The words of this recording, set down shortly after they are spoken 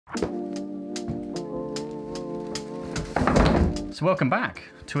So welcome back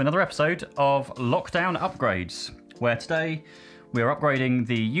to another episode of Lockdown Upgrades, where today we are upgrading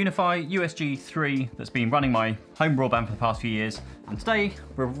the Unify USG 3 that's been running my home broadband for the past few years, and today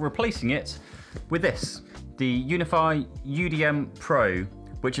we're replacing it with this, the Unifi UDM Pro,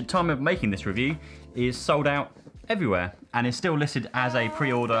 which at the time of making this review is sold out everywhere and is still listed as a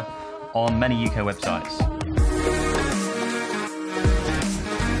pre-order on many UK websites.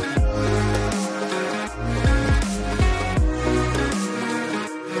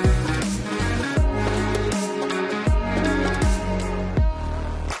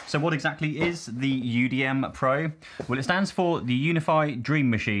 So what exactly is the UDM Pro? Well, it stands for the Unify Dream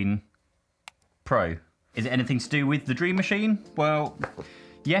Machine Pro. Is it anything to do with the Dream Machine? Well,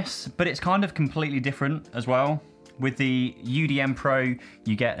 yes, but it's kind of completely different as well. With the UDM Pro,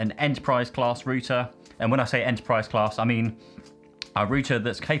 you get an enterprise class router. And when I say enterprise class, I mean a router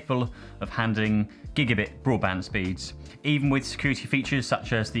that's capable of handling gigabit broadband speeds, even with security features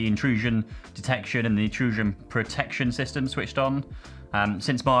such as the intrusion detection and the intrusion protection system switched on.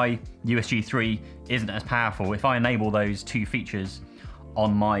 Since my USG 3 isn't as powerful, if I enable those two features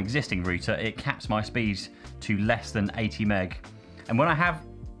on my existing router, it caps my speeds to less than 80 meg. And when I have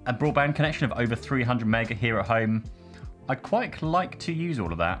a broadband connection of over 300 meg here at home, I'd quite like to use all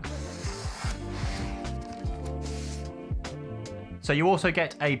of that. So you also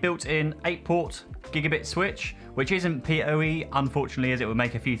get a built-in 8-port gigabit switch, which isn't PoE, unfortunately, as it would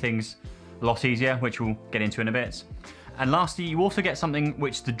make a few things a lot easier, which we'll get into in a bit. And lastly, you also get something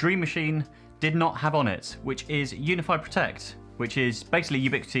which the Dream Machine did not have on it, which is Unify Protect, which is basically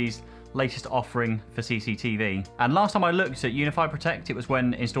Ubiquiti's latest offering for CCTV. And last time I looked at Unify Protect, it was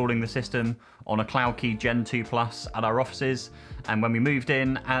when installing the system on a CloudKey Gen 2 Plus at our offices. And when we moved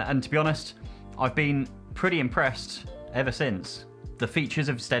in, and to be honest, I've been pretty impressed ever since. The features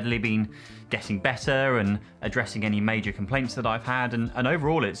have steadily been getting better and addressing any major complaints that I've had. And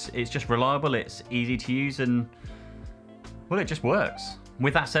overall, it's just reliable, it's easy to use, and well, it just works.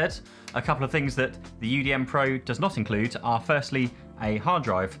 With that said, a couple of things that the UDM Pro does not include are firstly a hard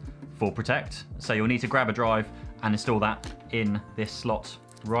drive for Protect. So you'll need to grab a drive and install that in this slot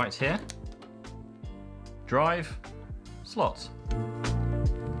right here. Drive, slot.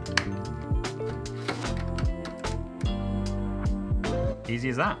 Easy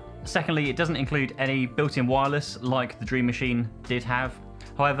as that. Secondly, it doesn't include any built-in wireless like the Dream Machine did have.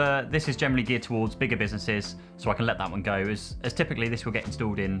 However, this is generally geared towards bigger businesses, so I can let that one go, as typically this will get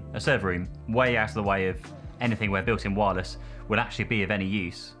installed in a server room, way out of the way of anything where built-in wireless would actually be of any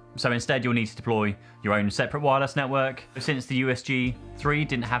use. So instead, you'll need to deploy your own separate wireless network. Since the USG 3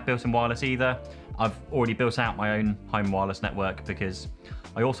 didn't have built-in wireless either, I've already built out my own home wireless network because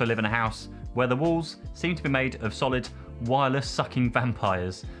I also live in a house where the walls seem to be made of solid wireless sucking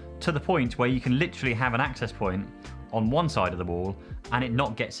vampires, to the point where you can literally have an access point on one side of the wall and it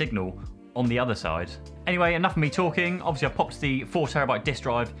not get signal on the other side. Anyway, enough of me talking. Obviously I've popped the 4TB disk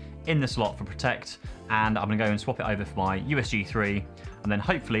drive in the slot for Protect, and I'm gonna go and swap it over for my USG 3, and then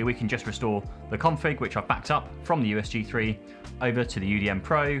hopefully we can just restore the config which I've backed up from the USG 3 over to the UDM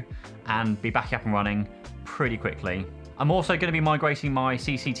Pro and be back up and running pretty quickly. I'm also going to be migrating my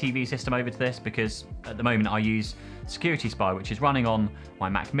CCTV system over to this because at the moment I use Security Spy, which is running on my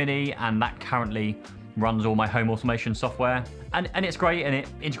Mac Mini, and that currently runs all my home automation software. And it's great and it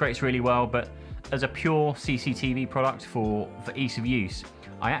integrates really well, but as a pure CCTV product for ease of use,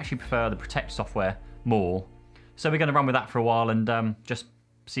 I actually prefer the Protect software more. So we're going to run with that for a while and just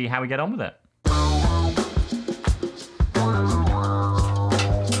see how we get on with it.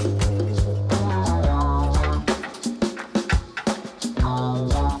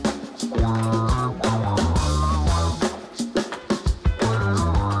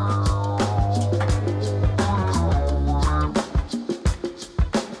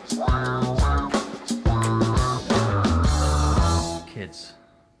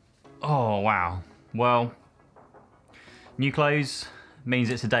 Oh, wow. Well, new clothes means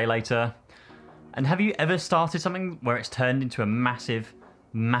it's a day later. And have you ever started something where it's turned into a massive,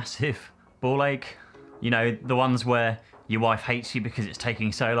 massive ball ache? You know, the ones where your wife hates you because it's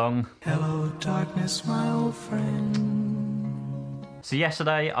taking so long. Hello, darkness, my old friend. So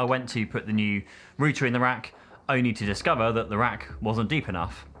yesterday I went to put the new router in the rack, only to discover that the rack wasn't deep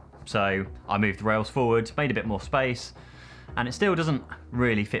enough. So I moved the rails forward, made a bit more space, and it still doesn't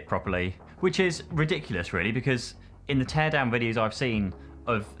really fit properly, which is ridiculous really, because in the teardown videos I've seen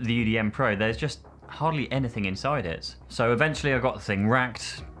of the UDM Pro, there's just hardly anything inside it. So eventually I got the thing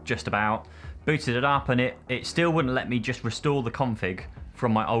racked, just about, booted it up, and it still wouldn't let me just restore the config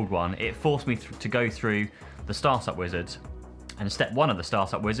from my old one. It forced me to go through the startup wizard. And step one of the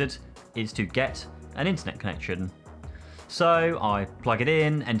startup wizard is to get an internet connection. So I plug it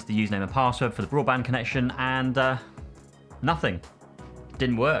in, enter the username and password for the broadband connection, and nothing.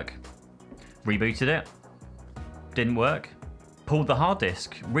 Didn't work. Rebooted it. Didn't work. Pulled the hard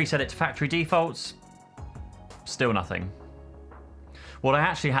disk, reset it to factory defaults. Still nothing. What I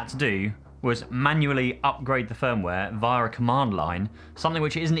actually had to do was manually upgrade the firmware via a command line, something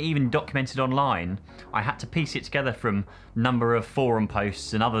which isn't even documented online. I had to piece it together from a number of forum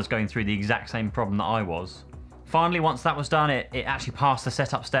posts and others going through the exact same problem that I was. Finally, once that was done, it actually passed the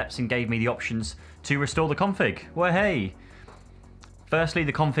setup steps and gave me the options to restore the config. Well, hey! Firstly,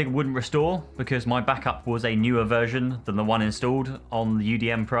 the config wouldn't restore because my backup was a newer version than the one installed on the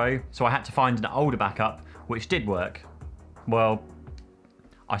UDM Pro, so I had to find an older backup, which did work. Well,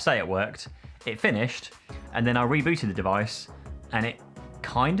 I say it worked. It finished, and then I rebooted the device, and it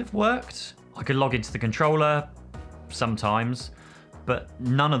kind of worked. I could log into the controller sometimes, but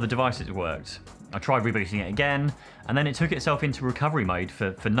none of the devices worked. I tried rebooting it again, and then it took itself into recovery mode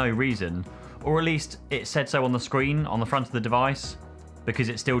for no reason, or at least it said so on the screen on the front of the device, because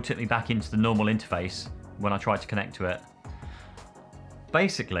it still took me back into the normal interface when I tried to connect to it.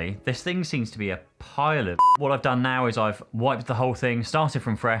 Basically, this thing seems to be a pile of... What I've done now is I've wiped the whole thing, started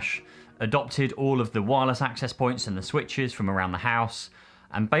from fresh, adopted all of the wireless access points and the switches from around the house,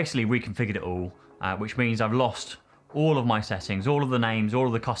 and basically reconfigured it all, which means I've lost all of my settings, all of the names, all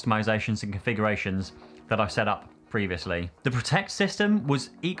of the customizations and configurations that I've set up previously. The Protect system was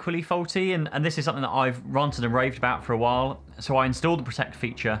equally faulty, and this is something that I've ranted and raved about for a while. So I installed the Protect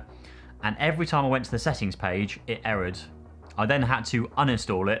feature, and every time I went to the settings page, it errored. I then had to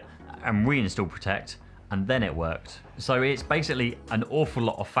uninstall it and reinstall Protect, and then it worked. So it's basically an awful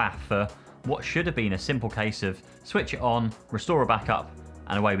lot of faff for what should have been a simple case of switch it on, restore a backup,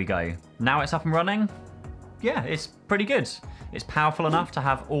 and away we go. Now it's up and running. Yeah, it's pretty good. It's powerful enough to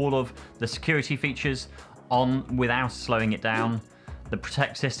have all of the security features on without slowing it down. The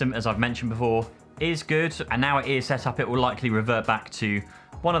Protect system, as I've mentioned before, is good, and now it is set up, it will likely revert back to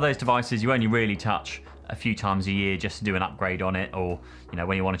one of those devices you only really touch a few times a year just to do an upgrade on it, or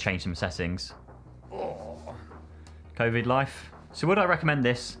when you want to change some settings. Oh. COVID life. So would I recommend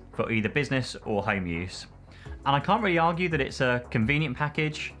this for either business or home use? And I can't really argue that it's a convenient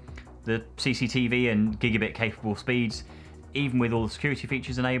package. The CCTV and gigabit capable speeds, even with all the security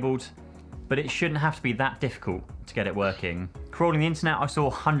features enabled, but it shouldn't have to be that difficult to get it working. Crawling the internet, I saw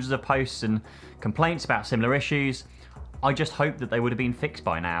hundreds of posts and complaints about similar issues. I just hope that they would have been fixed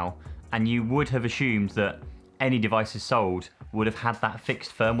by now, and you would have assumed that any devices sold would have had that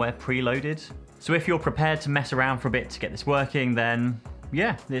fixed firmware preloaded. So if you're prepared to mess around for a bit to get this working, then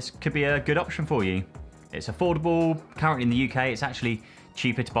yeah, this could be a good option for you. It's affordable. Currently in the UK, it's actually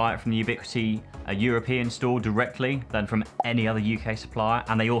cheaper to buy it from the Ubiquiti European store directly than from any other UK supplier,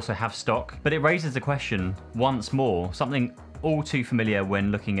 and they also have stock. But it raises the question once more, something all too familiar when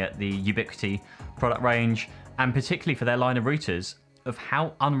looking at the Ubiquiti product range, and particularly for their line of routers, of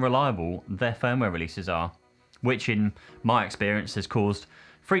how unreliable their firmware releases are, which in my experience has caused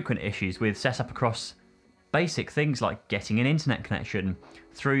frequent issues with setup across basic things like getting an internet connection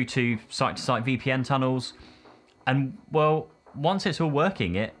through to site-to-site VPN tunnels. And well, once it's all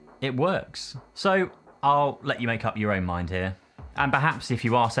working, it works. So I'll let you make up your own mind here. And perhaps if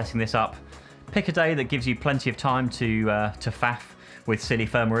you are setting this up, pick a day that gives you plenty of time to faff with silly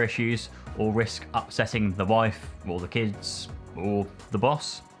firmware issues or risk upsetting the wife or the kids or the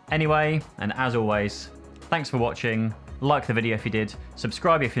boss. Anyway, and as always, thanks for watching. Like the video if you did,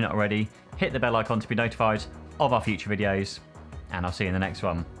 subscribe if you're not already, hit the bell icon to be notified of our future videos, and I'll see you in the next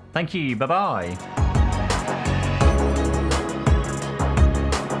one. Thank you, bye-bye.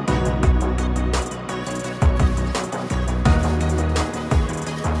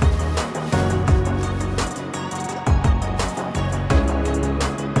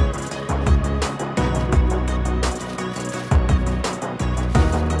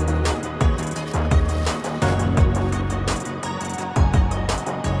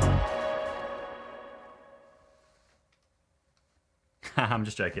 I'm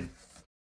just joking.